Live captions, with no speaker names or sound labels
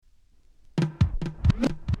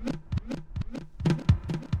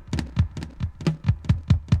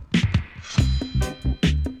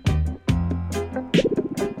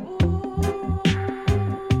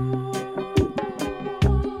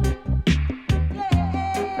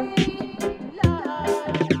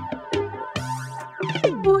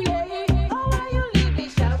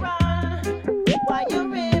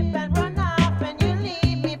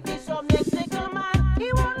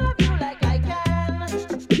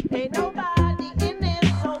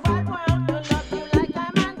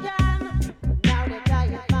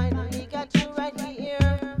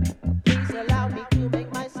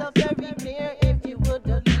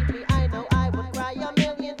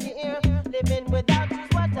without you's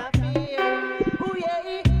what I feel. Ooh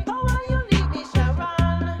yeah, how are you leave me,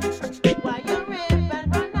 Sharon? Why you rip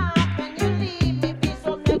and run off and you leave me be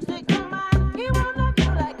so next to come on? He won't love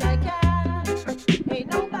you like I can. Ain't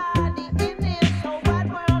nobody in this whole wide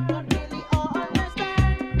world could really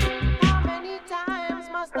understand. How many times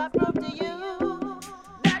must I prove to you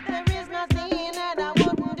that there is nothing that I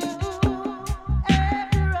wouldn't do?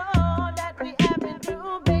 After all that we have been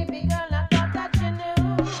through, baby girl, I thought that you knew.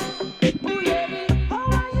 Ooh yeah, how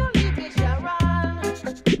are you leave me, Sharon?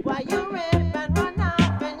 Why you rip and run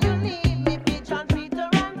off and you leave me be John, Peter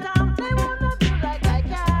and Tom? They won't love you like I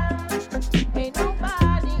can. Ain't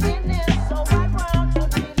nobody in this whole wide world could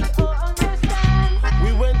really understand.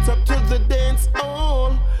 We went up to the dance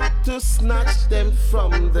hall to snatch them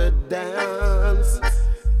from the dance.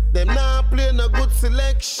 Them not playing a good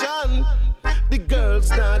selection. The girls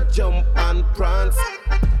not jump and prance,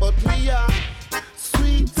 but we are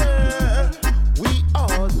sweeter. We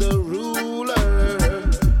are the ruler.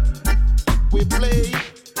 We play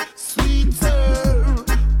sweeter.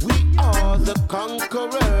 We are the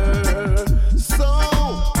conqueror. So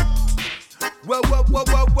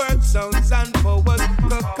word sounds and powers,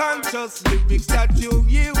 the conscious lyrics that you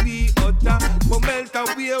hear we utter will melt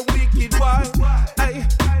away wicked why.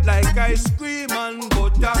 Like ice cream and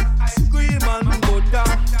butter, scream and butter.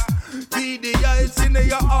 Be the ice in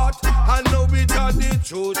your heart, I know it are the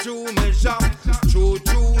true measure, true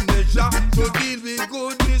measure. To deal with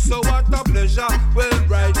goodness, so what a pleasure. Well,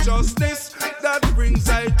 righteousness that brings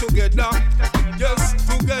I together, yes,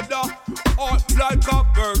 together. Hot like a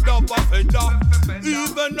bird of a feather.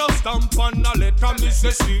 Even a stamp on a letter, me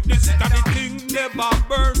say sweetness that the thing never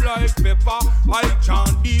burn like pepper. I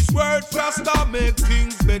chant these words just to make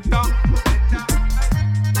things better.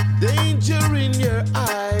 danger in your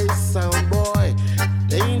eyes, sound boy.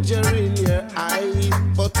 Danger in your eyes,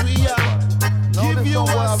 but we are give you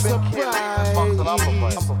a surprise.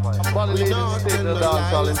 One lady stayed in the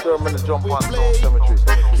dance hall in Germany, jump on South Cemetery.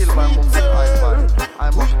 Kill my mum with iPad.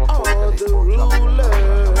 I'm on the ruler.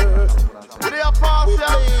 Would you pass ya?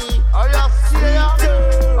 Are you senior?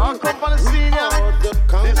 Or company senior?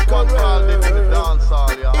 This one called him in the dance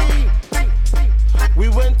hall, yeah. We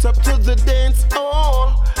went up to the dance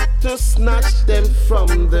hall to snatch them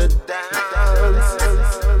from the dance.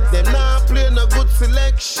 Them not playing a good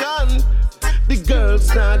selection. The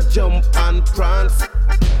girls not jump and prance,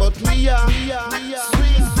 but we are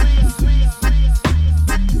sweet.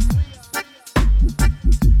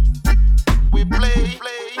 We play.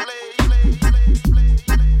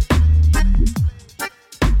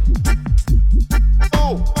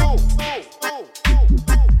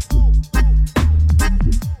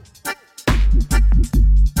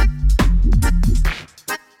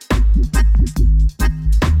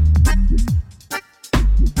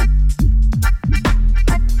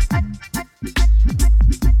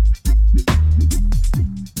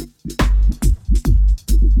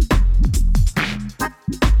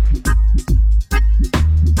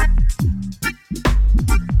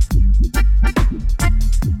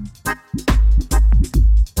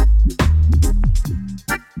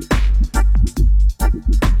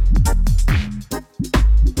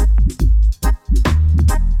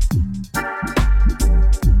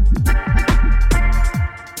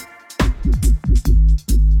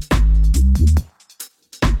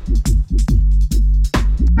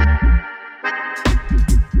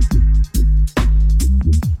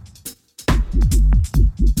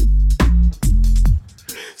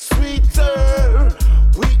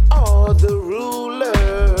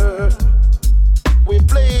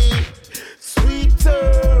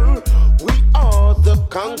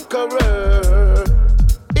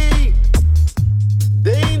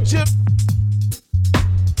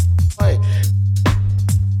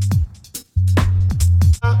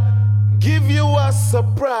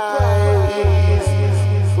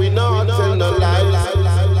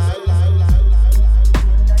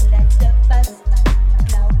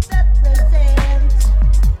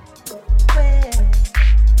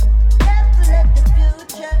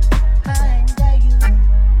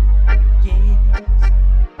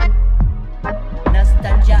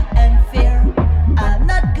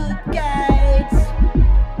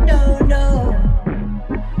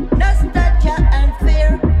 Nostalgia and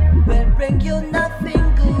fear will bring you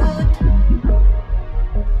nothing good.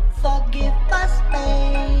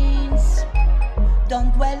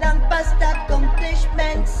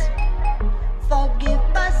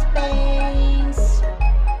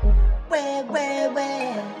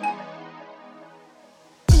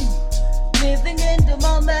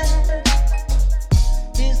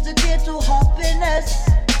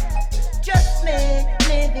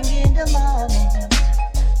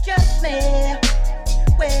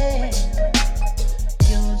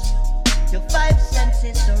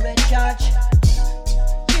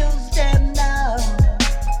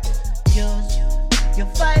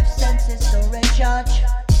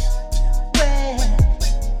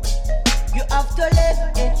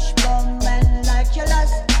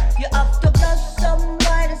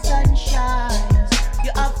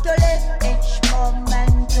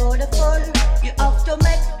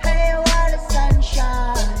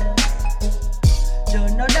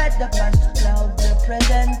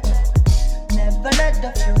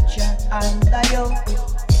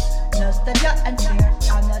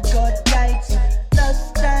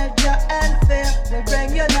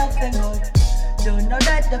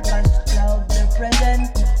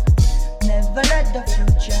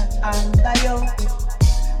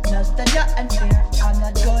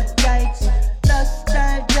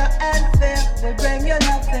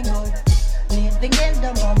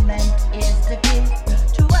 the moment is the key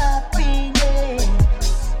to happiness.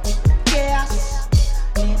 Yes,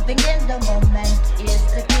 living in the moment is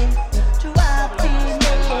the key to happiness.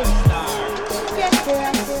 Yes,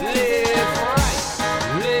 yes.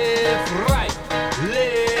 Live right,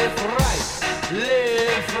 live right,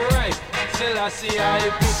 live right. Selassie, I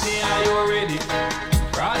pick me, are you ready?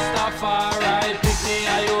 Rastafari, pick me,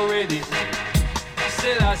 are you ready?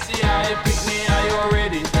 Selassie, I pick me, are you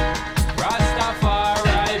ready?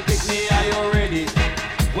 Rastafari, pick me, are you ready?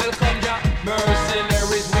 Welcome, Jah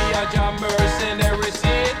mercenaries, we are Jah mercenaries,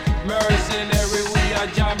 see? Mercenary, we are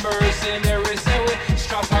Jah mercenaries, say we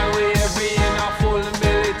strap and we heavy in a full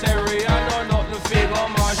military. I know nothing figure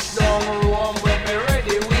mash down Rome when we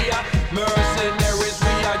ready. We are mercenaries,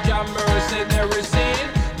 we are Jah mercenaries, see?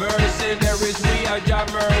 Mercenaries, we are Jah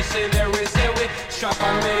mercenaries, say we strap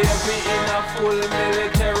and we heavy in a full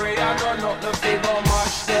military. I know nothing figure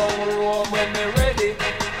mash down Rome when we ready.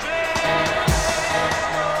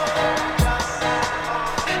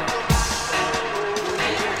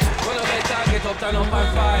 Turn up and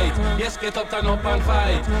fight. Yes, get up, turn up and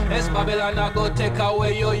fight. Yes, Babylon I go take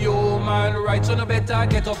away your human rights. So no better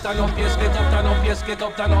get up, turn up, yes, get up, turn up, yes, get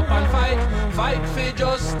up, turn up and fight. Fight for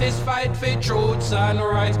justice, fight for truths and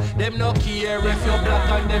rights. Them no care if you're black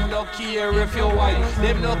and them no care if you're white.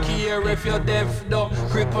 Them no care if you're deaf, dumb,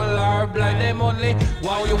 cripple or blind. Them only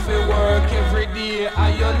want you for work every day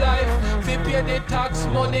of your life. Fi pay the tax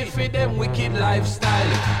money for them wicked lifestyle.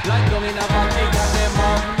 Like down in a Vatican, them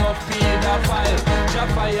have no pedophile.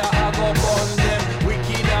 Fire, I go burn them,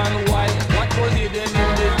 wicked and wild. What was it in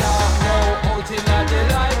the dark, now out in the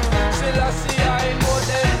light? Selassie, I know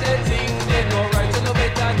them, they think they know right. So no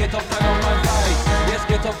better get up, turn up and fight. Yes,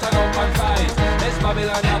 get up, turn up and fight. Yes,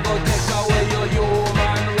 Babylon, I go take away your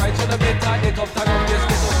human rights. So no better get up, turn up, yes,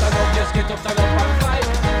 get up, turn up, yes, get up, turn up and fight.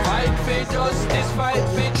 Fight for justice, fight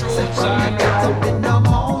for truth. And get up in the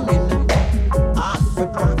morning, ask for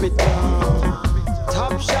profit.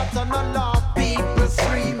 Top shot on the law.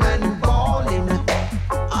 Screaming, bawling,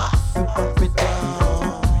 profit.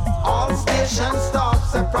 All station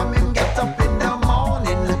stops and from him get up in the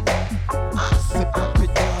morning.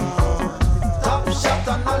 Profit. Top shot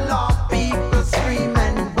on the law, people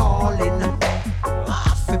screaming, bawling,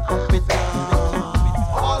 profit.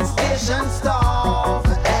 All station stops,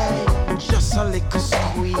 hey. Just a little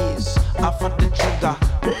squeeze off of the trigger.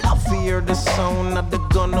 Love to hear the sound of the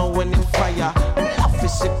gun when it fire. Love to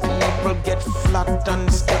see people get flat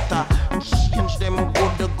and scatter. Change them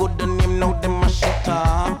good the name now them a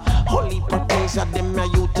shatter. Holy heap things that them a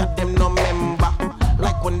youth at them no member.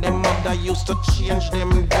 Like when them mother used to change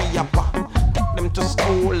them diaper. Take them to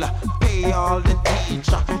school, pay all the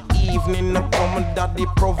teacher. Evening a come daddy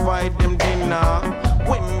provide them dinner.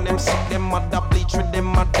 When them sick them mother bleach with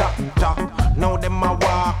them a doctor. Now them a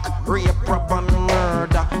walk, rape, rob and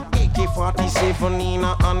murder. AK-47 in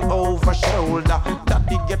a hand over shoulder.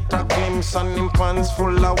 Daddy get a glimpse and him pants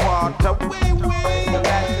full of water. Way.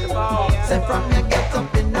 Say from you get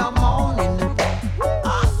up in the morning,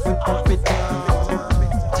 profit.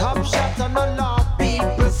 Top shot on the law,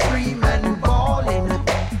 people screaming, bawling,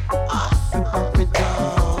 profit.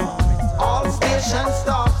 All station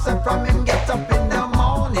stops and from him get up in the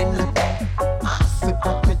morning,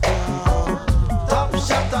 profit. Top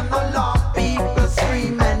shot on the law, people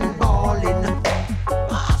screaming, bawling,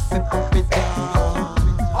 profit.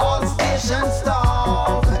 All station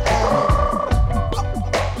stops.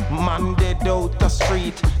 Man dead out the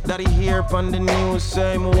street, that he hear on the news,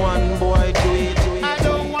 same one boy do it. I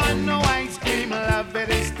don't want no ice cream, love it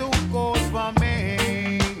is too cold for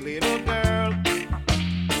me, little girl.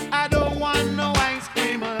 I don't want no ice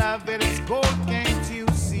cream, love it is cold, can't you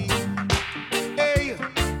see? Hey,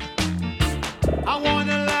 I want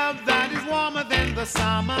a love that is warmer than the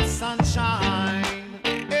summer sunshine.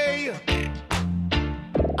 Hey,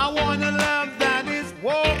 I want a love that is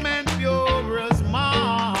warm and pure as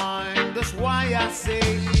mine. That's why I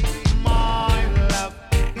say my love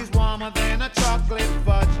is warmer than a chocolate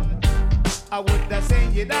fudge. I would have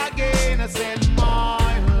said it again. I said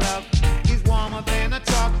my love is warmer than a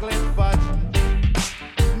chocolate fudge.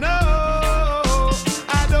 No,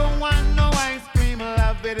 I don't want no ice cream,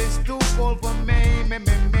 love. It is too cold for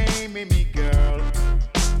me, girl.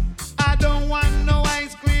 I don't want no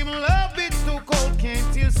ice cream, love. It's too cold,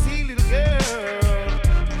 can't you see, little girl?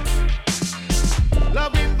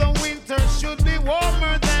 Love in the winter should be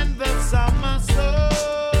warmer than the summer sun.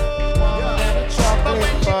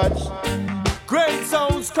 Chocolate fudge. Great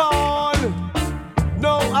sounds call.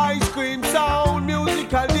 No ice cream sound.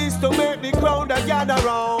 Musical this to make the crowd a gather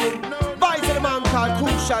round. Vice of the man called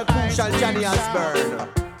Crucial Johnny Osbourne.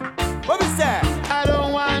 What we say? I don't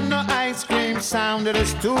sound that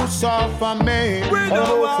is too soft for me. We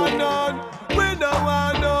don't want none. We don't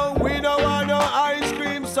want no. We don't want no ice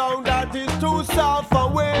cream sound that is too soft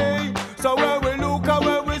away. So when we look at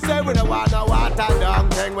when we say we don't want no water down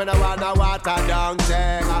thing, we don't want no water down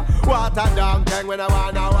thing. Water down thing, we don't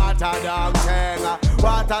want no water down thing.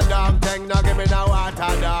 Water down thing, no give me no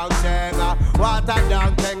water down thing. Water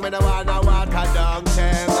down thing, we don't want no water down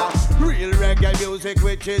thing. Real reggae music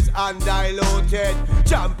which is undiluted,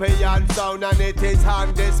 champion sound and it is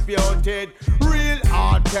undisputed. Real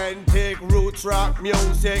authentic roots rock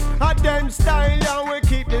music, a them style and we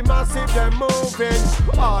keep the massive them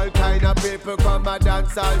moving. All kind of people come a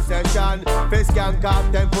dancehall session. Face can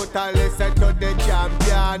come them put a listen to the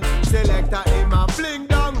champion. Selector him a fling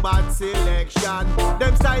down bad selection.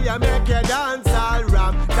 Them style make you dance all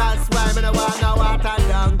ram. That's why me no want no water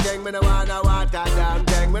down thing. Me no want no water down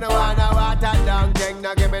thing. Me no want no water down thing.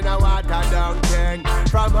 No give me no water down thing.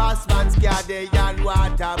 From husband's caddy and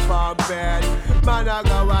water pumping. Man I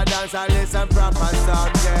go a dance and listen proper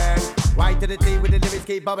something. White to the team with the lyrics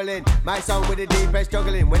keep bubbling. My song with the deepest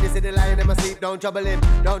struggling. When you see the lion in my sleep, don't trouble him.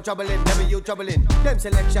 Don't trouble him, never you troubling. Them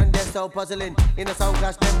selection, they're so puzzling. In a sound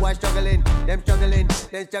clash, them boys struggling. Them struggling,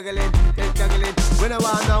 them struggling, them struggling. We no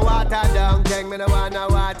want no water down thing. Me no want no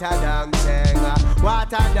water down thing.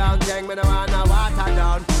 Water down thing, me no want no water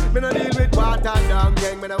down. Me no deal with water down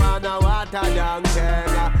thing. Me no want no water down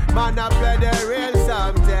thing. Man, I play the real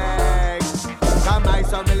something. Cause my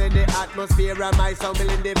sound in the atmosphere and my sound in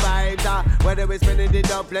the vibes. Whether we spinning the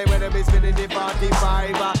dub play, whether we spinning the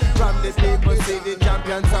 45. From this people see the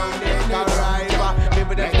champion sound they arrive.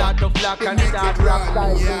 People they start to flock and start rock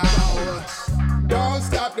time. Don't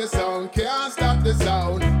stop the sound, can't stop the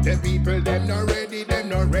sound. The people them not ready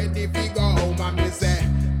fi go home. And me say,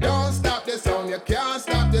 don't stop the sound, you can't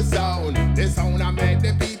stop the sound. The sound I make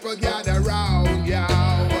the people gather round, yeah.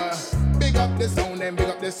 Big up the sound and big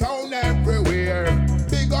up the sound everywhere.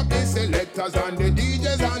 Big up the selectors and the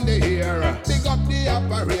DJs on the ear. Big up the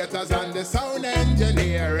operators and the sound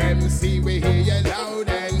engineer. MC we hear you loud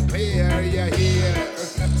and clear, you hear.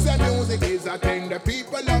 So music is a thing the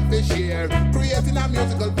people love to share. Creating a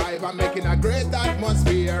musical vibe and making a great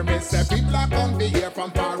atmosphere. Me say people are come to hear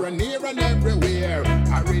from far and near and everywhere.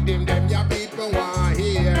 I redeem them your people want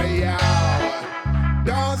hear, yeah.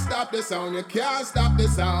 Don't stop the sound, you can't stop the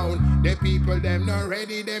sound. The people them not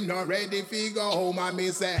ready fi go home. And me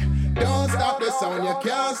say, don't stop the sound, you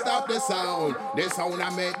can't stop the sound. The sound I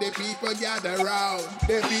make the people gather round.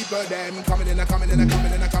 The people them coming in a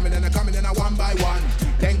one by one.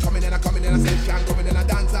 Then coming in a session, coming in a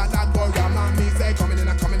dance and that go ram. And me say coming in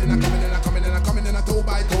a two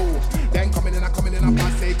by two. Then coming in a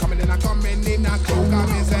posse, coming in a crew. And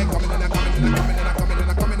me say coming in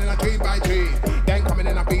a 3 by 3. Then coming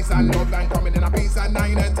in a piece and love and coming in a piece and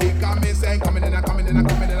 9 and take. And me say coming in a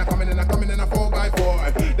 4 by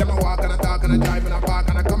 4. Them a walk and a talk and a drive and a park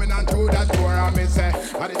and a coming on through that door. And me say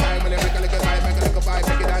by the time when they make a little vibe, make a little vibe,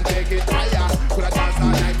 take it and take it higher. Could I dance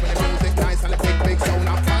all night when the music nice and the big sound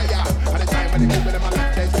of fire. By the time when the people them a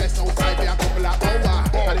left their chest outside for a couple of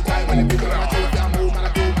hours. By the time when the people them a take their move and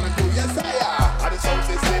a groove, yes I am. And the sound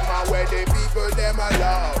system and where the people them a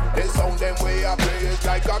love. The sound them way up play is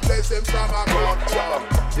like a blessing from above.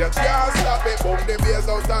 You can't stop it, boom the bass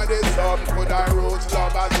out of the sun. Put our roots,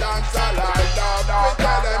 love and dance alive. Now we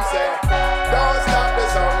tell them say, don't stop the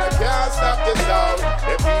sound, you can't stop the sound.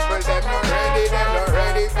 The people them not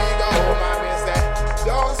ready fi go home. And we say,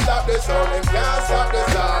 don't stop the sound, you can't stop the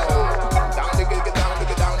sound. Down the get down, down the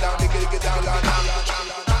get down, down.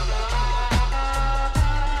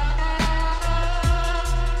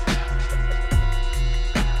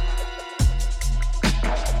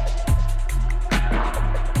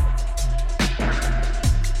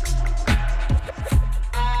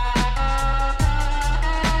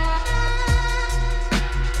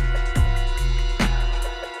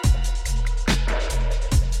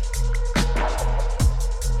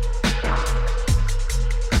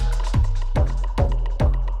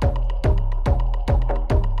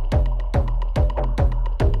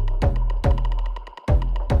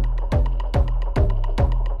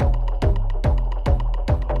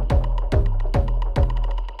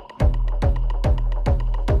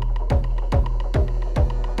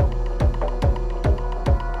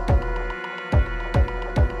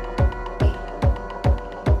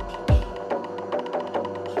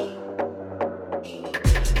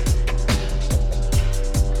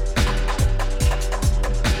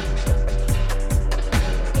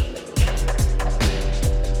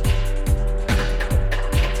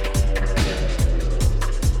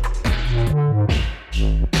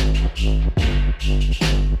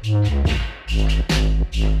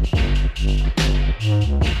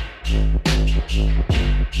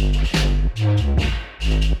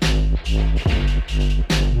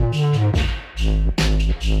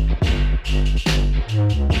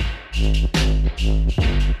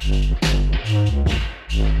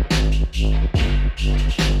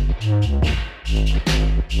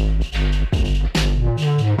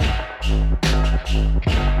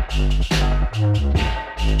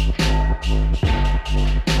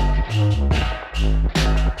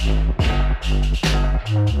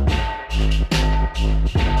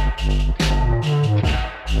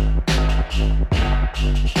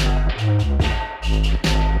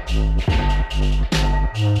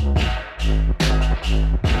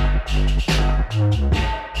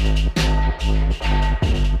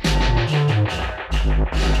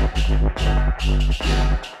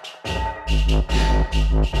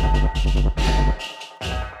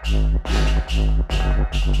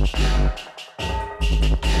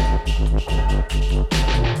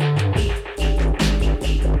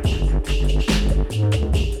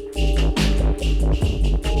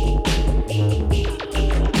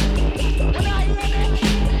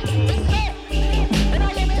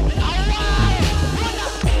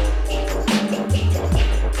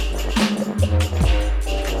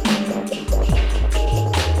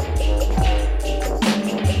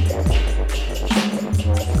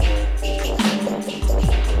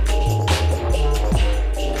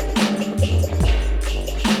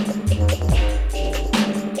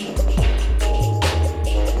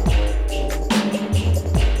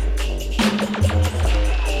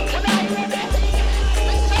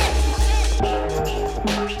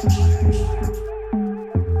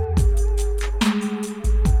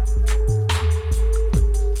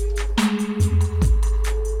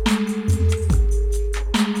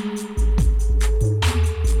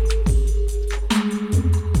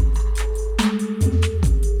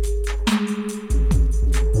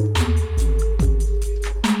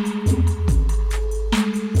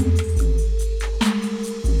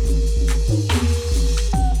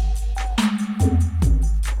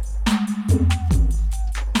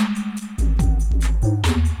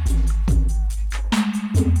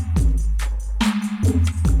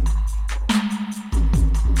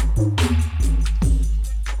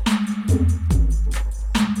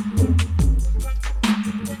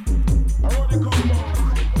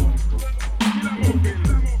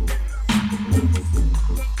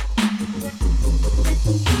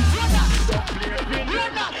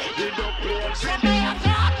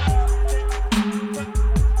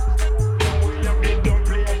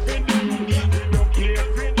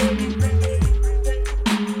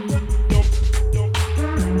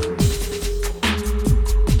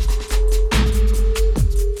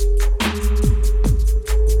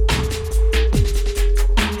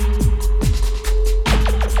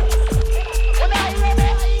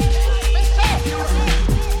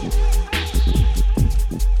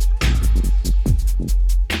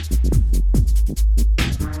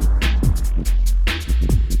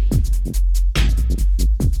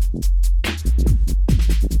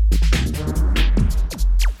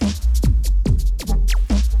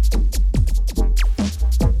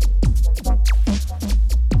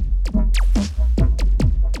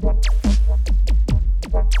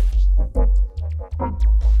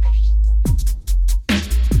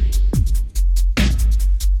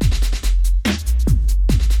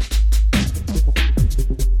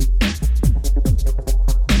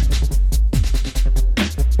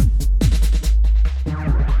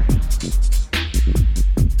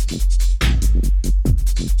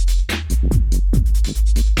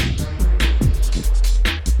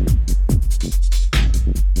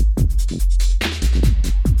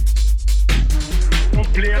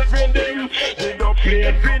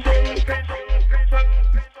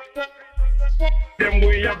 Them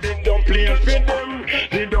way a big don't play for them.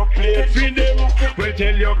 They don't play for them. Well,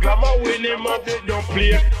 tell your glamour when them up, they don't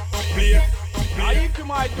play. I think you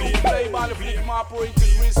might do play by the flick, my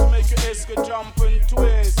operating wrist, make your esca jump and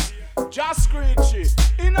twist. Just screechy,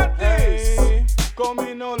 in a this. Come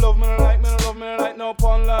me no love me no like, me no love me no like no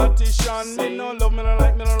politician. Me no love me no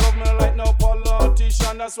like, me no love me no like no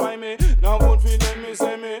politician. That's why me now vote for them, me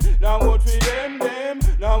say me. Now vote for them.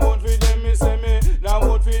 Now vote for them, me say me. Now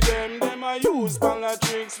vote for them. I use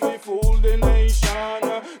politics, we fool the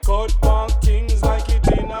nation. Cut back things like it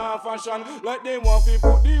in a fashion. Like they want to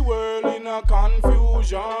put the world in a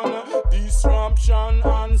confusion. Disruption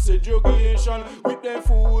and segregation with their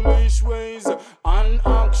foolish ways and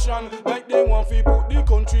action. Like they want to put the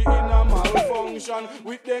country in a malfunction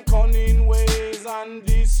with their cunning ways and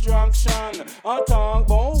distraction. Attack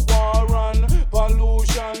about war and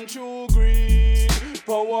pollution through greed,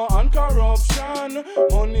 power and and corruption.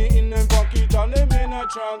 Money in them pocket and them in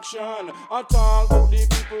attraction. I talk about the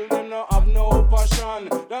people, them not have no passion.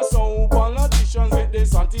 That's how politicians get the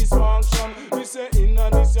satisfaction. We say in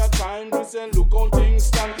this your time, we say look how things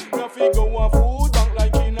stand. Nothing go a food bank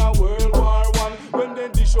like in a World War I. When they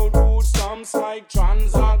dish out food stamps like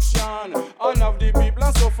transaction. And have the people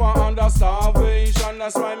a suffer under starvation.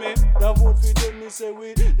 That's why me now vote for them. Me say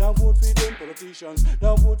we now vote for them politicians.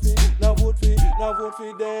 Now vote for them.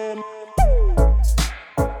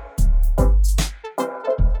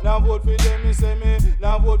 Now vote for them, me say me.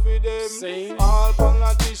 Now vote for them. Same. All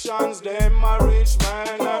politicians, them a rich man.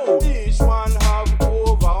 Each one have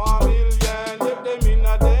over $1 million. If them in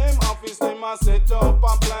a them office, them a set up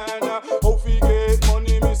a plan. How fi get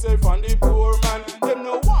money, me say from the poor man. Them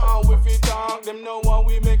know how we fi talk, them know how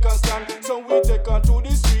we make a stand. So we take her to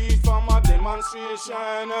the street from a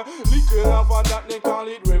demonstration. Little after that they call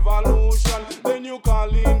it revolution. Then you call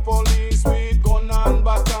in police with gun and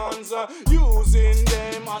batons, using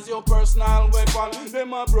them as your personal weapon.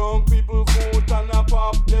 Them a broke people foot and a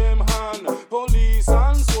pop them hand. Police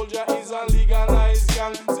and soldier is a legalized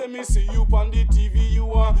gang. Say me see you on the TV, you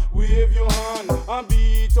a wave your hand and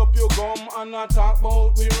beat up your gum and a talk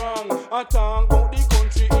about we wrong. A talk about the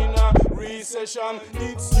country in a recession.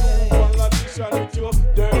 It's you politician with your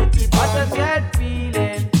dirty What a band. sad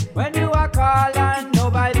feeling when you are calling,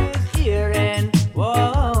 nobody's hearing.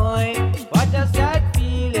 Boy, what a sad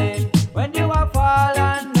feeling when you are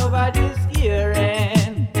falling, nobody's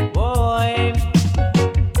hearing. Boy,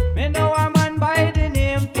 me know a man by the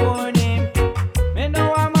name Tony. Me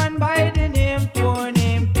know a man by the name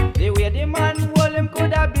Tony. The way the man hold him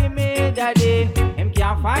could have been me daddy. Him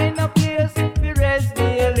can't find a place to rest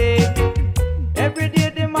daily. Every day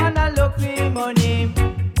the man a look for money.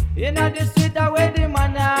 In the street where the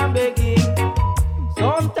man a begging.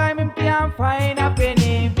 Sometime him can't find a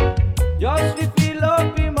penny. Just to fill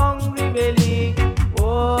up him hungry belly.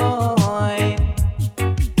 Boy,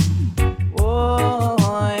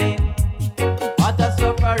 boy, what a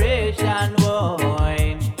separation,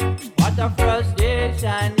 boy. What a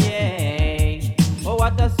frustration, yeah. Oh,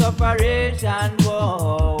 what a separation,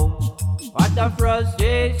 whoa. What a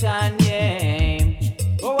frustration, yeah.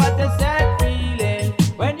 Oh, what a sad feeling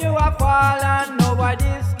when you are falling,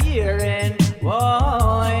 nobody's hearing.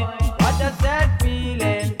 Boy, what a sad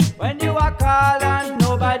feeling when you are calling,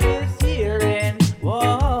 nobody's hearing.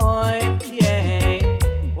 Boy, yeah.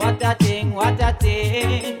 What a thing, what a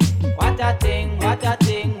thing. What a thing, what a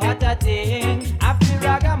thing, what a thing. Happy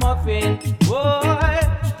ragamuffin, boy.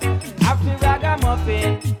 Happy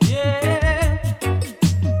ragamuffin, yeah.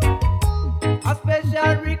 A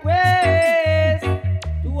special request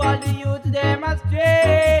to all the youth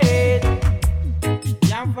demonstrate.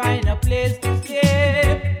 Can't find a place to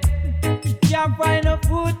stay. Can't find no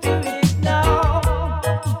food to eat now.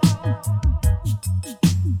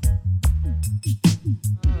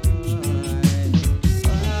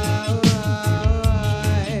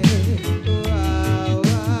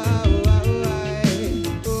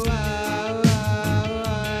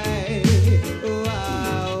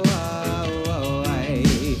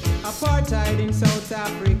 Apartheid in South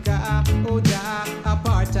Africa, oh ja,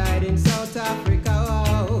 apartheid in South Africa,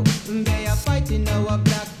 oh. They are fighting our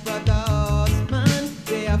black brothers, man.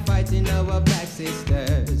 They are fighting our black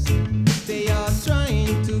sisters. They are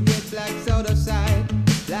trying to get blacks out of sight.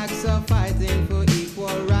 Blacks are fighting for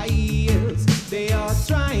equal rights. They are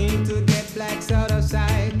trying to get blacks out of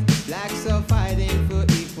sight. Blacks are fighting for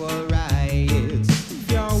equal rights.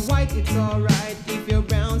 If you're white, it's alright. If you're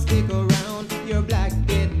brown, stick around. You're black,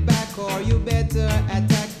 get back or you better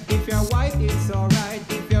attack. If you're white, it's alright.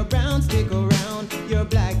 If you're brown, stick around. You're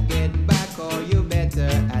black, get back or you better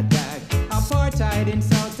attack. Apartheid in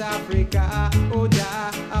South Africa, oh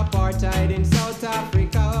ja, apartheid in South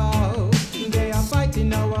Africa, oh. They are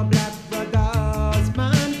fighting our black brothers,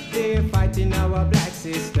 man. They're fighting our black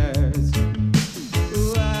sisters.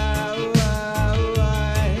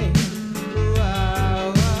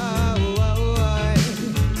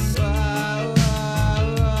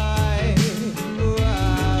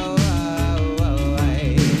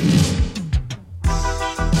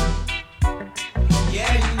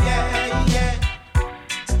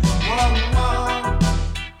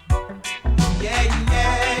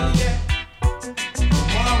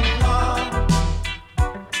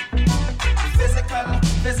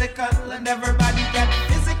 Physical, and everybody get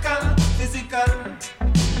physical, physical,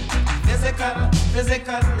 physical,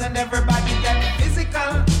 physical, and everybody get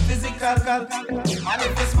physical, physical. And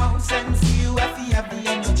if you smoke sense, you have the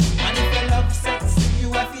energy. And if you love sex,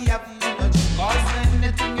 you have the energy. Cause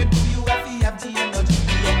anything you do, you have the energy,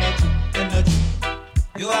 energy.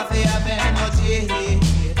 You have to have energy.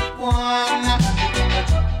 One,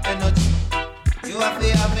 energy. You have to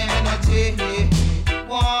have energy.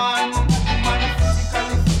 One, man,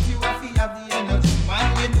 physically fit, you have to have the energy. Man,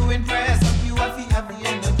 you're doing press up, you have to have the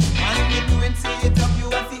energy. Man, you're doing sit up, you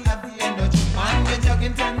have to have the energy. Man, you're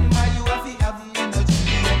jogging 10 miles, you have to have the energy.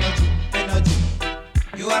 Energy.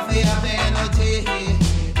 You have to have energy.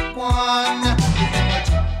 One,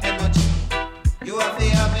 energy. You have to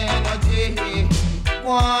have energy.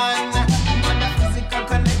 One, man, physical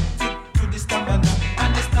connected to the stamina,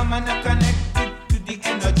 and the stamina connected to the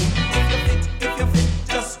energy. If you're fit,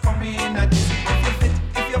 just come in at this.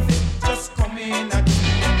 If you're fit, just come in at this.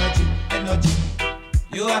 Energy.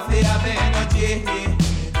 You have to have energy.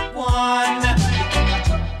 One,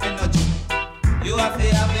 energy. You have to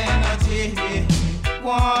have energy.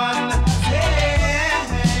 One,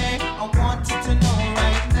 say, I want you to know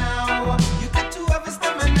right now, you got to have a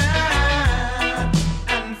stamina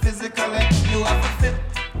and physically you have to fit.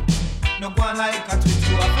 No go on like a twit,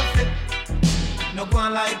 you have to fit. No go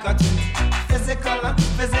on like a twit. Physical,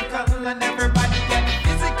 and everybody get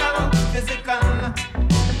physical,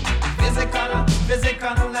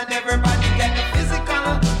 and everybody get physical.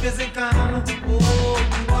 Oh,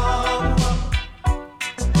 wow.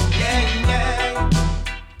 Yeah.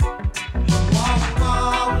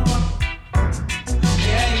 Wow.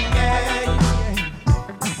 Yeah.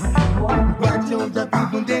 Watch all the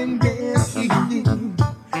people them dancing.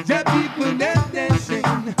 The people them dancing.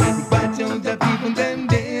 Watch all the people them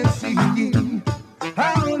dancing. I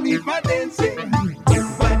only for dancing.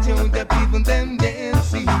 Watch all the people them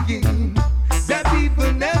dancing. The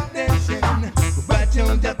people them dancing. Watch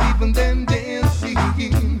all the people them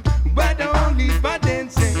dancing. But only for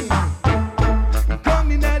dancing.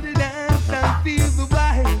 Coming out the dance and feel the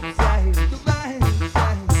vibes.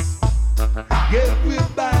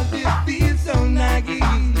 Everybody feels so nice.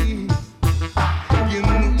 You're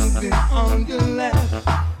moving on the left,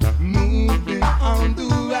 moving on the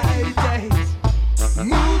right.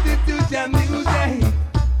 Moving to the music,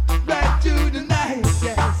 right to the night.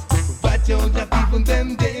 Yes. Watch all the people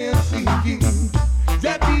them dancing.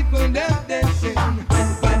 The people them dancing.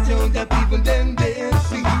 Watch all the people them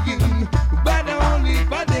dancing. But only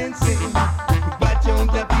for dancing. Watch all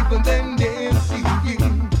the people them dancing.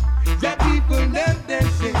 The people them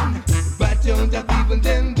dancing. Watch all the people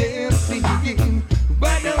them dancing.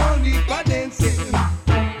 But only for dancing.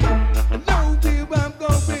 I know where I'm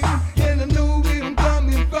going and I know where I'm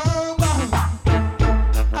coming from.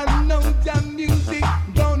 I know that music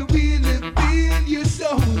gonna really feel your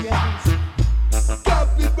soul. Yes.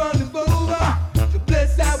 Cup it running over to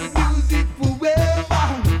bless our music forever.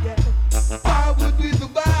 Yes. Forward with the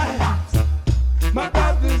vibes, my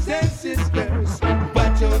brothers and sisters.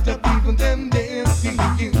 Watch all the people them dancing.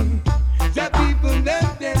 The people them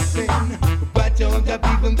dancing. Watch all the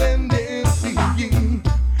people them dancing.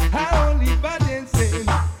 I only for dancing.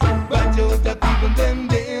 Watch all the people them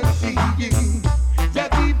dancing. The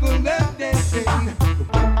people them dancing.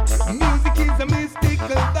 Music is a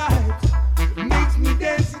mystical vibe. Makes me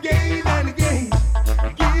dance again and again.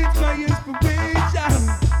 Gives my inspiration.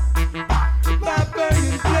 My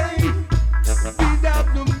burning flame. Without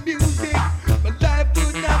the music, my life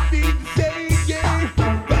would not be the same. Yeah.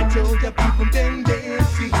 Watch all the people them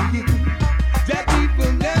dancing. The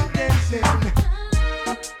people them dancing.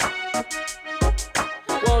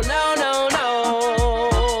 Whoa, no.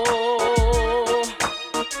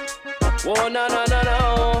 Whoa, no.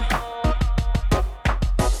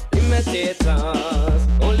 Imitators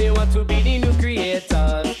only want to be the new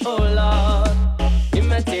creators. Oh Lord,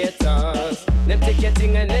 imitators. Them take your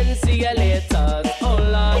thing and then see you later. Oh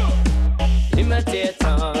Lord,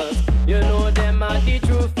 imitators. You know them are the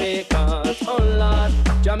true fakers. Oh Lord,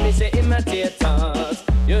 Jamie say imitators.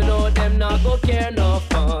 You know them not go care no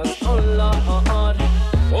fuss. Oh Lord,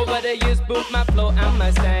 over the years book my flow and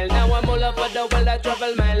my style. Now I'm all over the world, I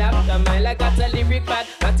travel mile after mile. I got a lyric pad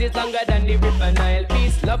that is longer than the river Nile.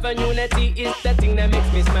 Peace, love and unity is the thing that makes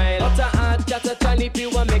me smile. But a hard chat a try if you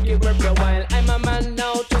want make it worth your while. I'm a man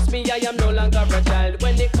now, trust me, I am no longer a child.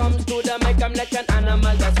 When it comes to the mic, I'm like an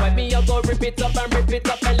animal. That's why me I go rip it up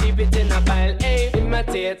and leave it in a pile. Hey,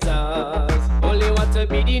 imitators only want to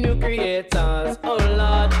be the new creators. Oh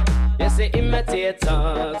Lord, you say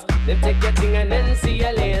imitators. Then take your thing and then see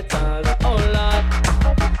you later. Oh Lord.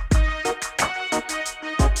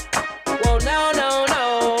 Whoa, no.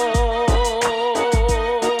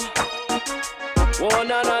 Whoa,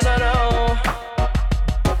 no.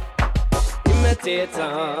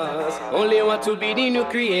 Imitators only want to be the new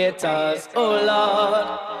creators. Oh Lord.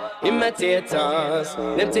 Imitators,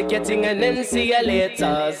 them take your thing and then see you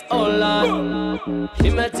later. Oh Lord,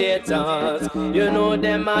 imitators, you know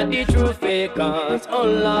them are the true fakers. Oh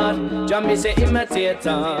Lord, Jamie say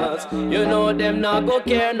imitators, you know them not go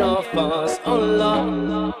care no fuss. Oh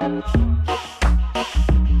Lord.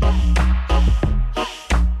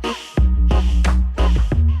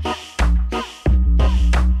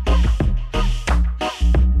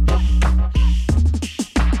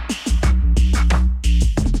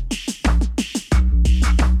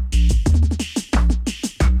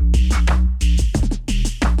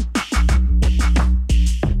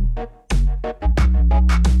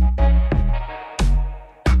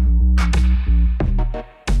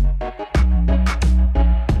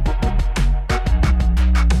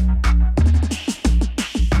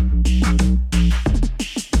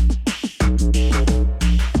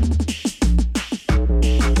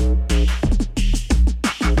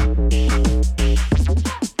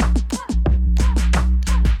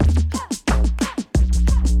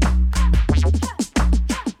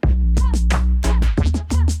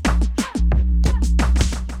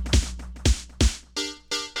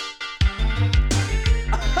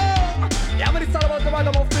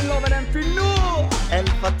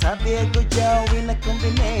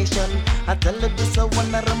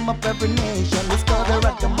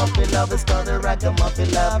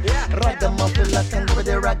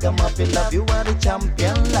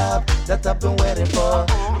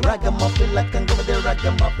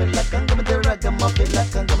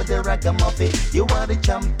 You are the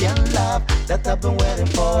champion love that I've been waiting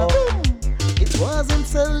for. It wasn't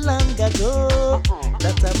so long ago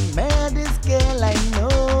that I met this girl I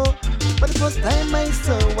know. But the first time I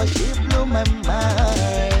saw her, she blew my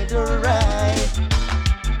mind, alright.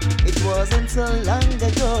 It wasn't so long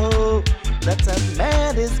ago that I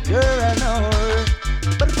met this girl I know.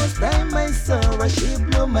 But the first time I saw her, she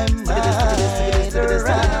blew my mind,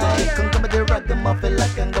 alright. Come with the ragamuffin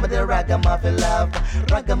love, come with the ragamuffin love.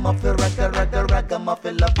 Ragamuffin,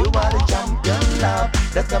 ragamuffin love. You are the champion love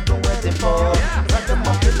that I've been waiting for.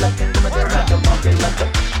 Ragamuffin love, come with the ragamuffin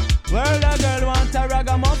love. Well, a girl want a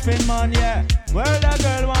ragamuffin, man, yeah. Well, a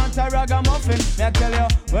girl want a ragamuffin, me I tell you.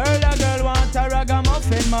 Well, a girl want a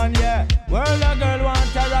ragamuffin, man, yeah. Well, a girl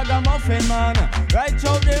want a ragamuffin, man. Right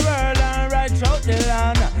throughout the world and right throughout the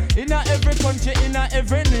land. In every country, in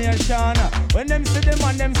every nation. When them see the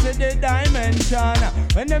man, them see the dimension.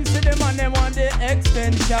 When them see the man, them want the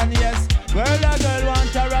extension, yes. Well, a girl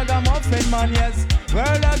want a ragamuffin, man, yes. Well,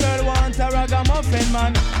 a girl want a ragamuffin,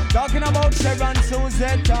 man. Talking about Sharon,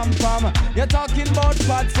 Suzette, and Pam. You're talking about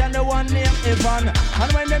Patsy and the one named Evan.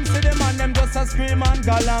 And when them see the man, them just a scream and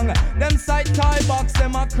go long. Them side toy box,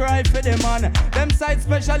 them a cry for the man. Them side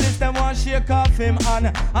specialists, them want shake off him on.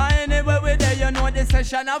 And anyway we there, you know the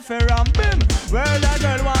session of a ram. Bim! Well, a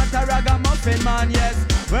girl want a ragamuffin, man, yes.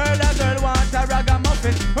 Well, a girl want a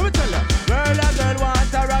ragamuffin. Who tell you? Well, a girl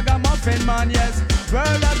want a ragamuffin, man, yes. Well,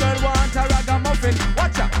 a girl want a ragamuffin.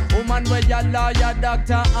 Watch out, woman with your lawyer,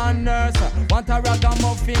 doctor and nurse. Want a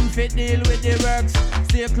ragamuffin fit deal with the works.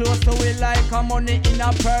 Stay close to it like a money in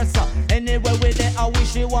a purse. Anyway with it, I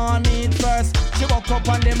wish she want me first. She walk up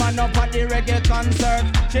on the man up at the reggae concert.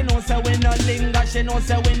 She know say we no linger, she know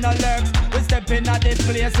say we no lurks. We step in at the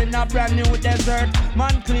place in a brand new desert.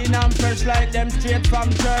 Man clean and fresh like them straight from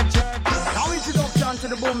church. Now introduction to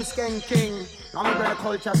the Boom Skank King. I'm gonna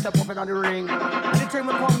culture step up in the ring. And the thing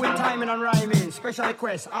will come with timing and rhyming. Special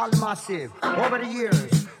requests, all massive. Over the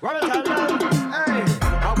years. Well, tell them, hey,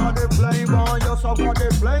 I got the flavor, yes, I got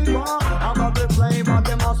the flavor. I got the flavor,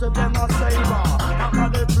 them massive, them a savor. I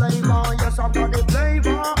got the flavor, yes, I got the flavor.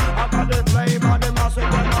 I got the flavor, them massive,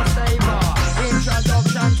 them a savor.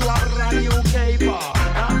 Introduction to a brand new caper.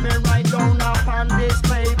 And me write down upon this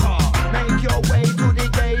paper. Make your way to the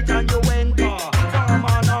gate and you enter. Form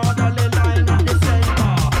an orderly line at the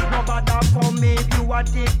center. Nobody for me if you a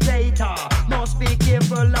dictator. Must be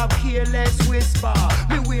careful of careless whisper.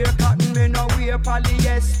 Me wear cotton, me no wear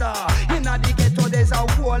polyester. Inna the ghetto there's a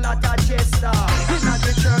whole lot of jester. Inna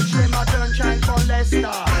the church them a turn child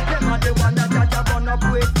molester. Them a the one that a burn up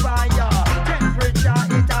with fire. Temperature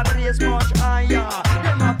it a raise much higher.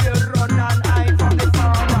 Them a feel run and hide from the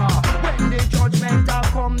father. When the judgment a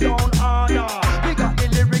come down harder. We got the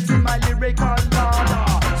lyrics in my lyrical order.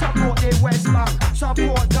 Support the West Bank,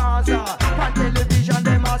 support Gaza. On television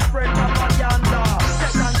them a spread propaganda.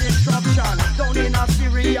 Second destruction down in a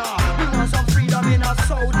Syria. We want some freedom in a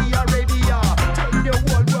Saudi Arabia. Take the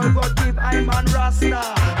whole world, God give I'm and Rasta.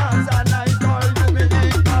 As a night all you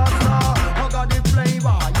believe.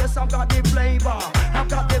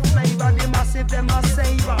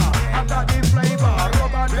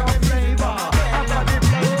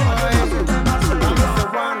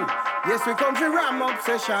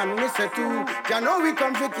 passion, me say 2. Ya know we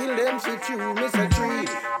come to kill them shit you, me say 3.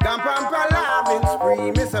 Damp and palavin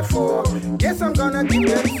spree, me say 4. Yes, I'm gonna give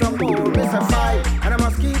them some more, me say 5. And I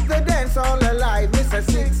must keep the dance all alive, me say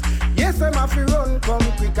 6. Yes, I'm off to run, come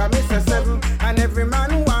quicker, me say 7. And every man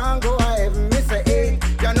who want go a heaven, me say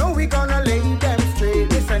 8. Ya know we gonna lay them straight,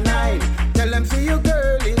 me say 9. Tell them see your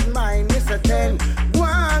girl is mine, me say 10. Go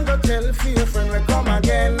and go tell for your friend we come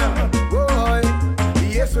again, boy.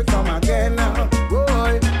 Yes, we come again,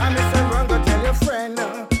 boy. I me say run go tell your friend,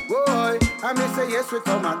 boy. I me say yes, we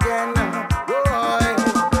come again, boy.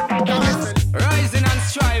 Rising and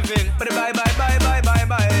striving, but bye.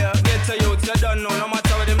 Get to youth, you don't know. No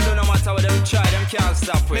matter what them do, no matter what them try, them can't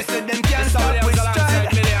stop with. Me say them can't stop with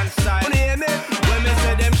strive. Million style. When me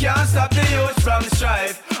say them can't stop the youth from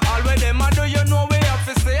strive. All when them a do, you know we have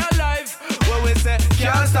to stay alive. When we say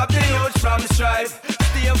can't stop the youth from strive.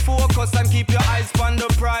 Stay focused and keep your eyes on the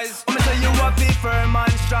prize. Me say you a be firm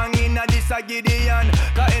and strong in a this a Gideon.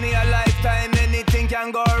 Cause in your lifetime anything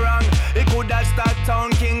can go wrong. It could have start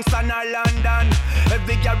town, Kingston or London.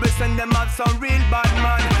 Every garrison them have some real bad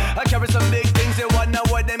man. I carry some big things, you wonder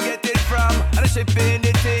where them get it from. And I ship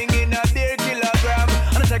anything in a beer kilogram.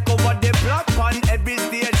 And I take over the block on every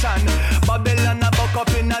station. Babylon a buck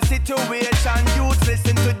up in a situation. Youth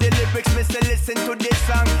listen to the lyrics, me say listen to this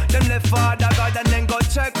song. Them left Father God and then go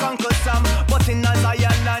check Uncle Sam. But in a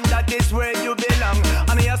Zion land, that is where you belong.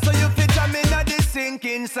 And I saw you fit jam in a this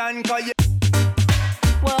sinking sun. Cause you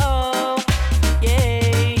whoa,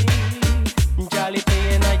 yeah. Jolly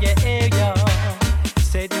playing at your area.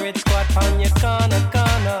 Said red squad on your corner.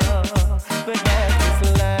 But that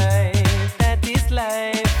is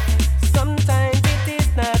life. Sometimes it is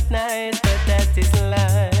not nice, but that is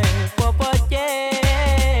life. But yeah.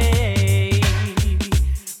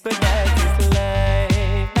 But that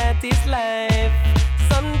is life.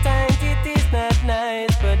 Sometimes it is not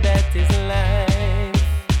nice, but that is life.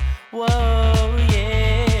 Whoa,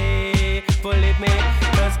 yeah. Believe me,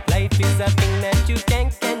 cause life is a thing that you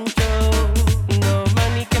can't control. No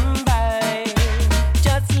money can buy.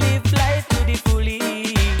 Just live life to the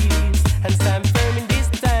fullest and stand firm in this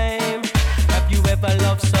time. Have you ever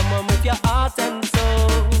loved someone with your heart and soul?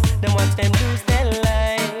 Then watch them lose their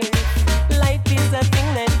life. Life is a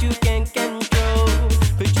thing that you can't control,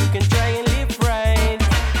 but you can try and live right.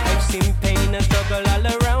 I've seen pain and struggle all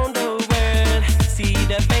around the world. See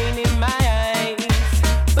the pain in my eyes,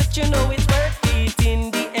 but you know it's worth it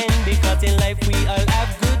in the end. Because in life we all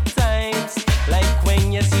have good times. Like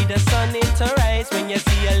when you see the sun it rise, when you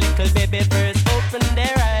see a little baby first open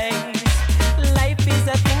their eyes. Life is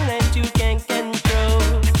a thing that you can't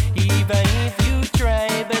control, even if you try.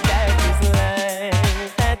 But that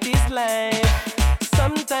is life.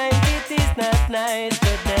 Sometimes it is not nice,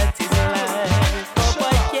 but that is life.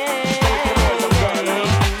 But yeah,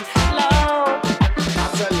 Lord. I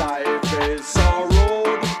said life is so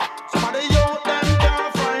rude. Some of the youth them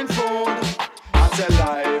can't find food. I said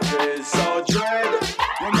life is so dread.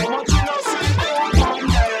 You know what you know, see don't come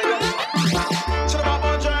dead. Should have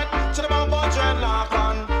been dreadlock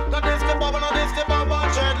on. Not this the bubble, not this the bubble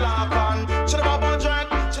dreadlock on. Should have been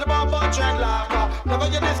dreadlock on. Never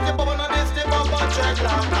you this the bubble, not this the bubble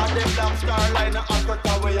dreadlock on. Them black Carolina,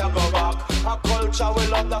 Africa, where you go back. A culture we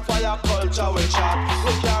love, the fire culture we chat.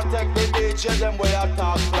 We can't take the DJ, them way a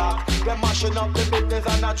talk black. Them mashing up the business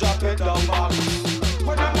and a drop it down back.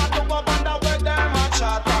 When them a do, I wonder where them a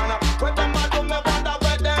chat on. When them a do, me wonder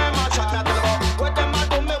where them a chat. When them a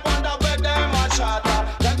do, me wonder where them a chat.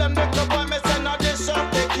 Let them make the boy me say no this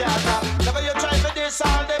up the cat. Never you try for this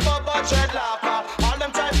all the bubble dreadlock. All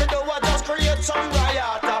them try to do is just create some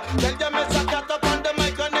riot. Tell them it's a cat up on the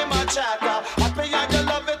mic and them a chat. Happy and you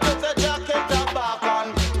love it with the jacket up back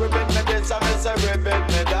on. Ribbit me this and me say ribbit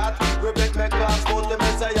me that. Ribbit me class foot me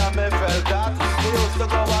say yeah me felt that. We used to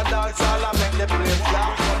go and dance all and make the place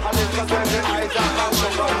laugh. And it's cause when the eyes are on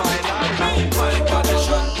sugar mine and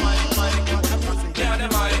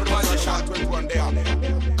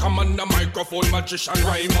come on the microphone, magician,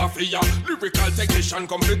 rhyme mafia. Lyrical technician,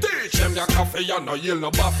 come to teach them your coffee. No yield no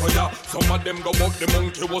bar for ya. Some of them go walk the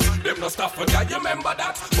monkey was them no stuff for ya. You remember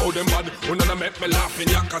that? How them bad, who none make me laughing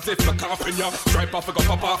ya. Cause if me coughing ya, stripe off, go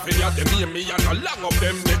pop off in ya. Them hear me and no long up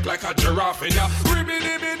them neck like a giraffe in ya. Ribby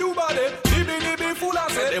do body, ribby full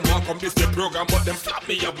of say. Them walk on this the program, but them flap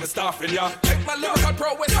me up, me staff in ya. Take my lyrical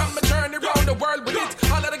prowess and me journey round the world with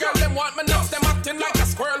it. All of the girls them want me nuts, them acting like a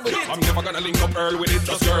squirrel with it. I'm never gonna link up Earl with it,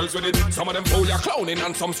 just girls with it. Some of them them fool ya clowning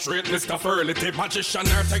and some straight Mr. Furlity, magician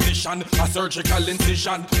or technician, a surgical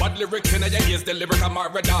incision. Bad lyrics in your ears, the lyrical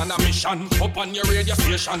Maradona mission. Up on your radio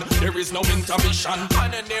station, there is no intermission.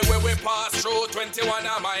 And anywhere we pass through, 21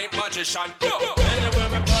 am I magician. Anywhere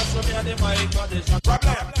we pass through, me a the mic magician.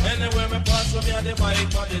 Anywhere we pass through, me a the mic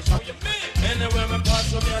magician. Anywhere we pass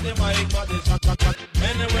through, me a the mic magician.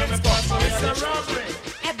 Anywhere we pass through, me a the robbery.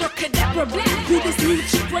 Abracadabra black. Who this new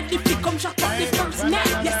chick ready to come shot up the first man?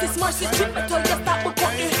 Yes, it's Marcy Chip, but all your stop will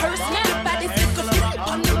cut it hurts now. Bad is sick of it,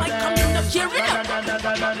 on the mic, I'm in the cheering up.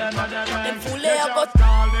 Them fool but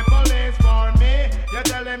call the police for me. You're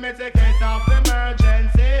telling me it's a case of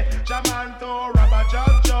emergency. Shaman to rubber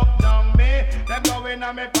just jump down me. Them go in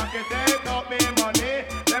on me pocket, take out me money.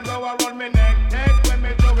 Them go around me neck, take when me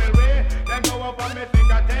jewelry. Them go up on me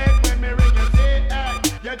finger, take when me ring. You see, hey,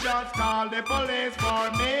 you just call the police for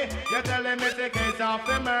me. You're telling me it's a case of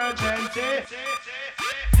emergency.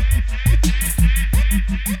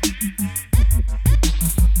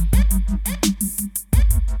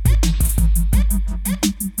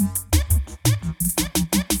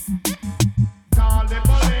 Call the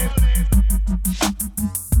police.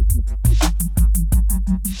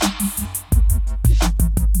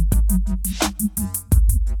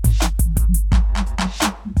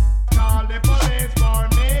 Call the police for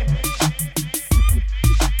me.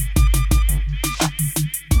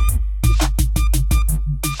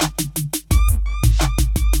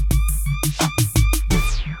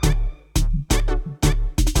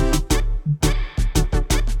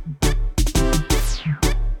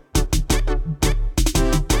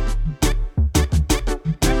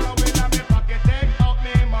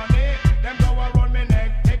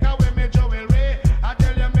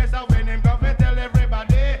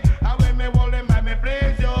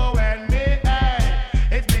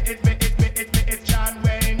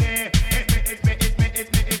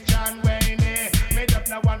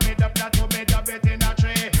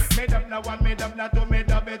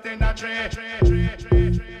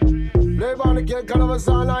 Live on the gate, kind of a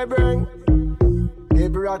sound I bring.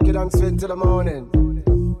 Keep it rocket and sweet till the morning.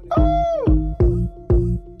 Oh!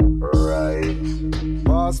 Right.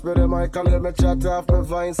 Pass me the mic and let me chat off my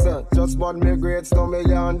vine, sir. Just want me grades, now me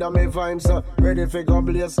under me vibes, sir. Ready for go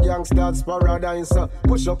blaze, gangsters paradise, sir.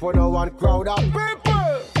 Push up on the one crowd of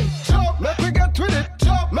people. Jump, make we get with it.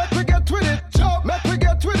 Jump, make we get with it. Jump, make we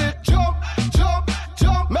get with it. Jump, jump,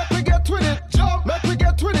 jump, make we get with it. Jump, make we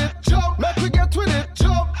get with it. Jump, make we get with it.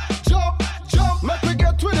 Jump, jump, jump, make we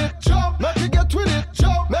get with it. Jump, make we get with it.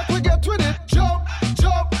 Jump, make we get with it. Jump,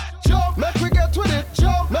 jump, jump, make we get with it.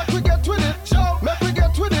 Jump, make we get with it. Jump, make we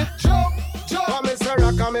get with it. Jump, jump.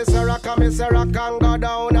 Come Mr. Rock, Mr. Rock and go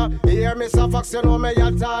down. Hear Mr. Fox, you know me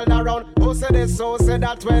at all around. Who say this, so say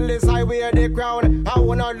that, well, this I wear the crown. I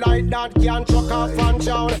wanna like that, can't truck off and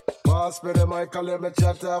down. Pass me the mic and let me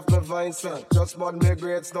chat off my vine, sir. Just want me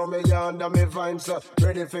grades, now me under me vibes, sir.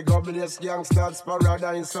 Ready for go blaze, gangsters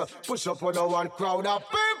paradise, sir. Push up on the one crowd of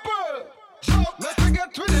people. Jump, make we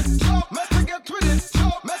get with it. Jump, make we get with it.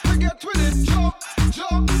 Jump, make we get with it. Jump,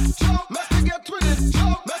 jump, jump, make we get with it.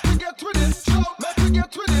 Jump, make we get with it. Jump, make we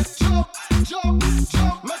get with it. Jump, jump,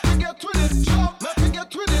 jump, make we get with it. Jump, make we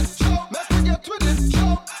get with it. Jump, make we get with it.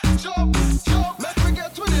 Jump, jump, jump, make we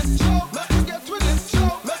get with it. Jump, make we get with it.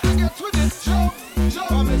 Jump, make we get with it. Jump,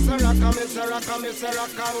 jump. Come Mr.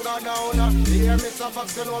 Rock, and go down. Hear Mr.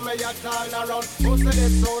 Fox, you know me at all around. Who say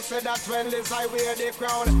this, so say that, when this I wear the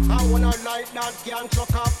crown. I wanna like that, can't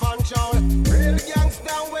chuck off and down. Real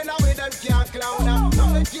gangsta when I with them can't clown.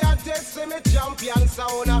 Now they can't test me champion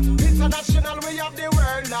sound. International, we have the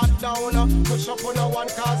world locked down. Push up on the one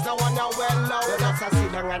cause the one are well loud. That's a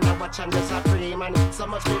sit down and a watch and just a free man. So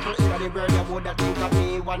much people in the world, you woulda think of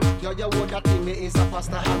me one. You woulda think me is a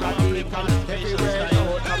pastor and a deacon. Everywhere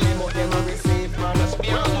out of me, more them a receive man. Well,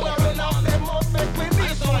 worry enough, them must make we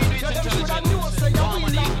meet one. You them shoulda know, say you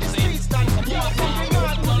will like the streets stand. You are thinking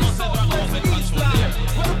hard for the southwest east stand.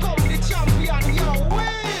 Welcome the champion, yo, win.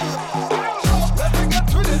 Let me get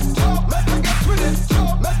with it, jump, let me get with it,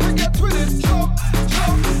 jump, let me get with it, jump,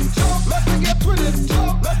 jump, jump, let me get with it,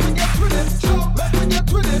 jump, let me get with it, jump, let me get with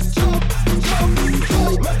it, jump, jump, jump,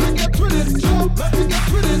 let me get with it, jump, let me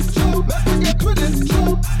get with it, jump, let me get with it,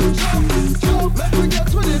 jump, jump, jump, let me get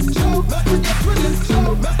with it, jump, let me get with it,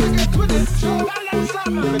 jump, let me get with it, jump.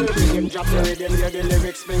 Drop the rhythm, hear the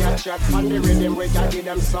lyrics me a chat. On the rhythm we can give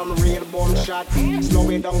them some real bomb shot. Slow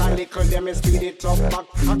it down a little, them and speed it up back.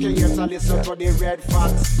 Okay, yes, I listen to the red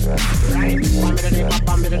facts. Right? Bam me the pop,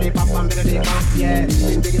 bam me the pop, bam me the pop. Yeah,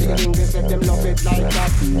 ding ding ding ding, they say them love it like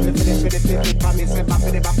that. They feel it, feel it, for me say bap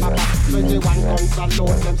the bap bap bap. 21 guns and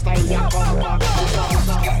load them style ya come back.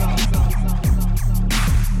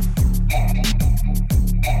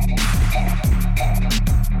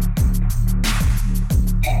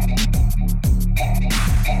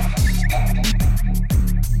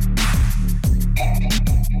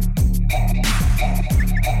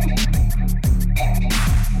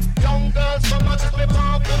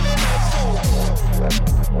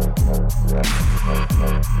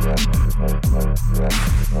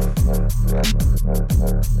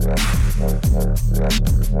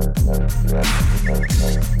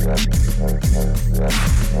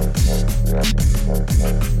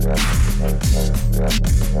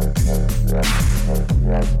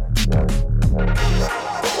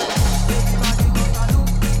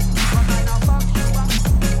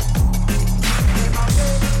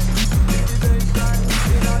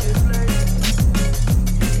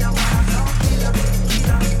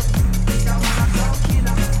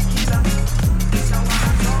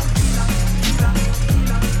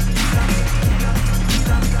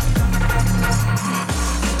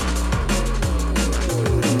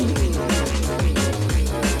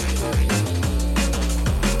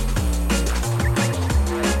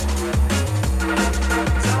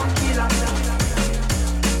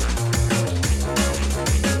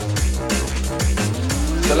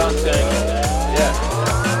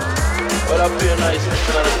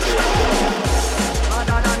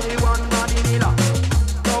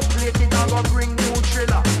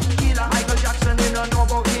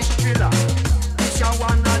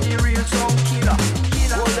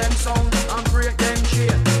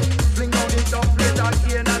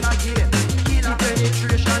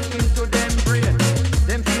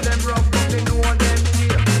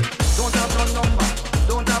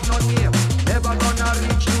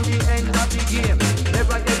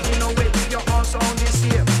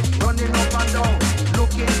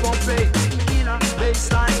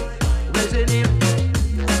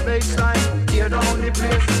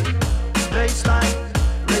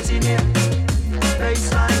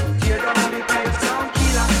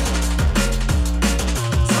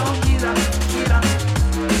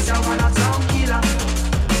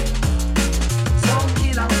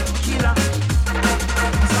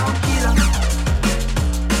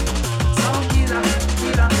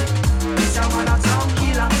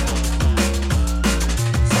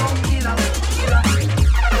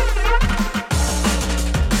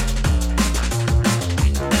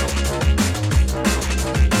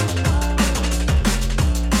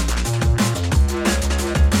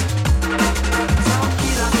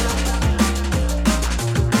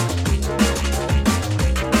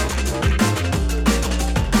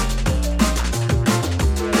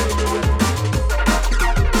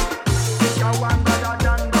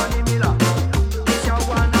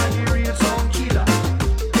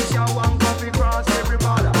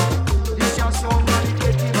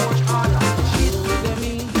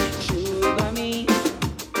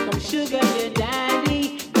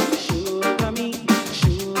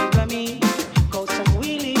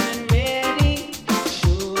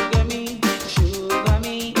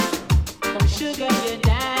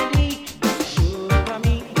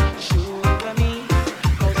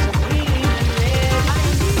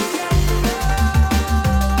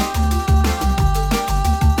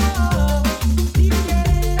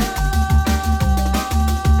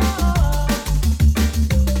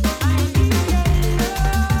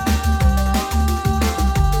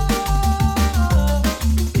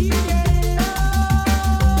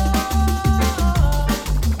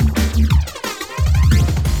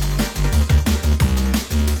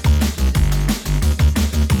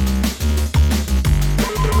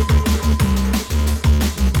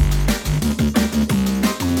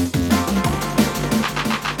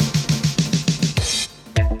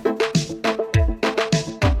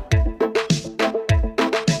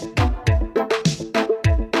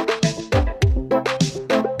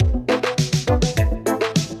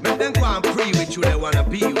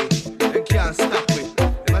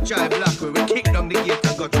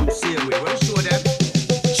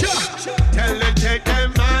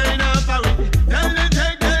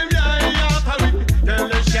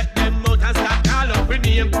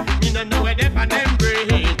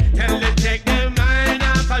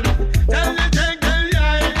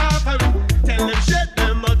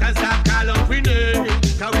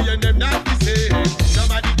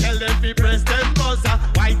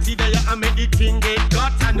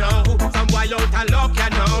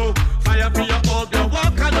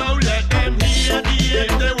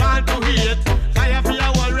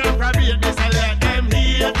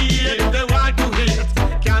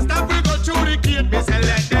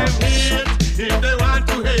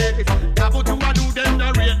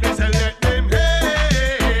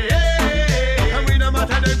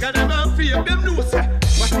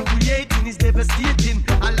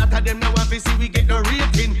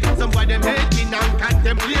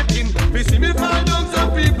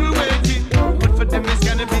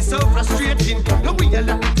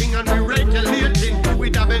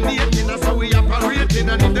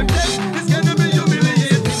 And if them dead, it's gonna be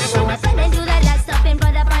humiliating. So my friend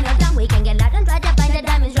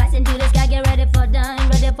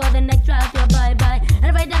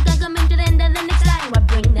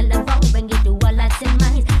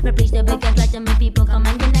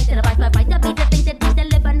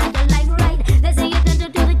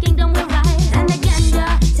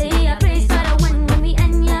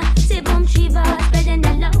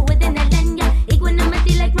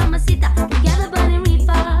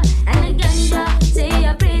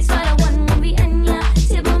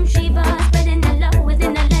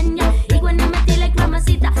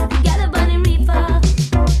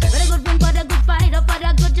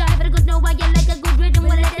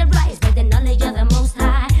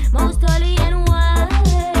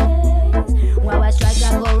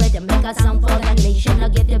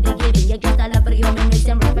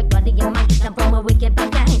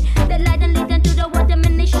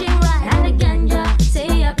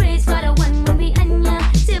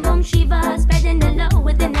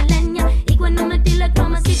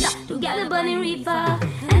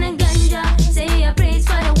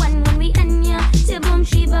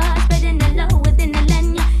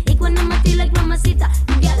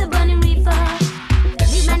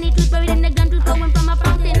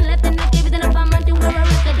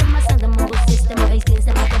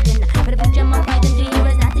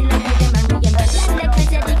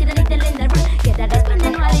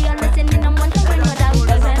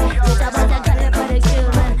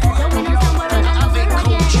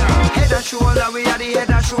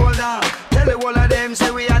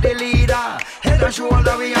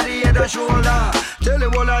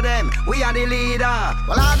of them, we are the leader.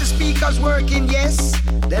 Well, are the speakers working? Yes.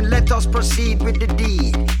 Then let us proceed with the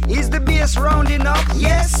deed. Is the bass rounding up?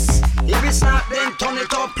 Yes. If it's not, then turn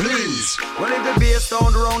it up, please. Well, if the bass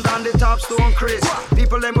don't round and the tops don't crisp,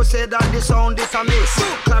 people them will say that the sound is a miss.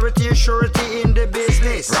 Clarity and surety in the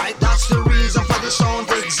business. Right, that's the reason for the sound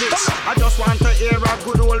exists. I just want to hear a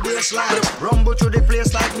good old bass line rumble through the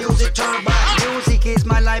place like music turbine. Music is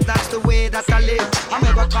my life, that's the way that I live. I'm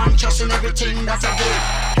ever conscious in everything that I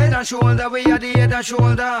do. Head and shoulder, we are the head and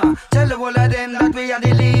shoulder. Tell the whole of them that we are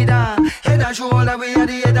the leader. Head and shoulder, we are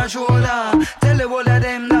the head and shoulder. Tell the whole of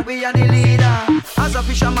them that we are the leader. As a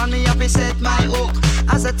fisherman, me have to set my hook.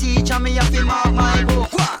 As a teacher, me have to mark my book.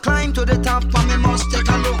 Climb to the top and me must take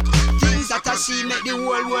a look. Things that I see make the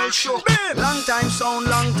whole world shook. Long time sound,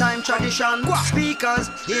 long time tradition. Speakers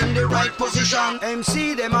in the right position.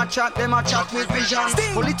 MC, them a chat with vision.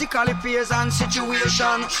 Political affairs and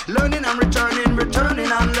situation. Learning and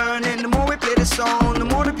returning and learning. The more we play the sound, the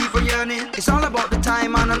more the people yearning. It's all about the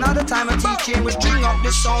time and another time of teaching. We string up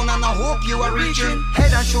the sound and I hope you are reaching.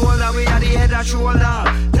 Head and shoulder, we are the head and shoulder.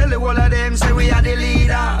 Tell the whole of them, say we are the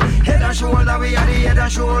leader. Head and shoulder, we are the head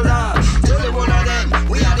and shoulder. Tell the whole of them,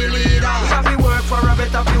 we are the leader. We have to work for a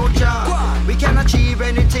better future. We can achieve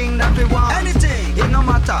anything that we want. Anything. It no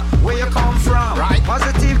matter where you come from. Right.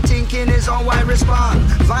 Positive thinking is how I respond.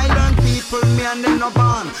 Violent people, me and them no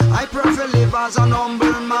bond. I prefer live as an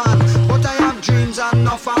humble man, but I have dreams and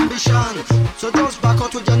enough ambition. So just back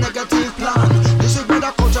out with your negative plan. This is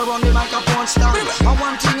better culture on the microphone stand. And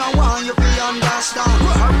one thing I want you to understand.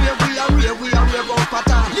 We are rave out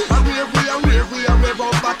pattern. We are rave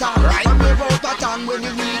out pattern. Right. A rave out pattern when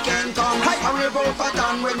the weekend come. A rave out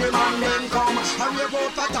pattern when the man them come. A rave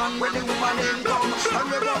out pattern when the woman them come. A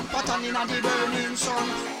rave out pattern in the burning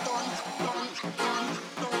sun.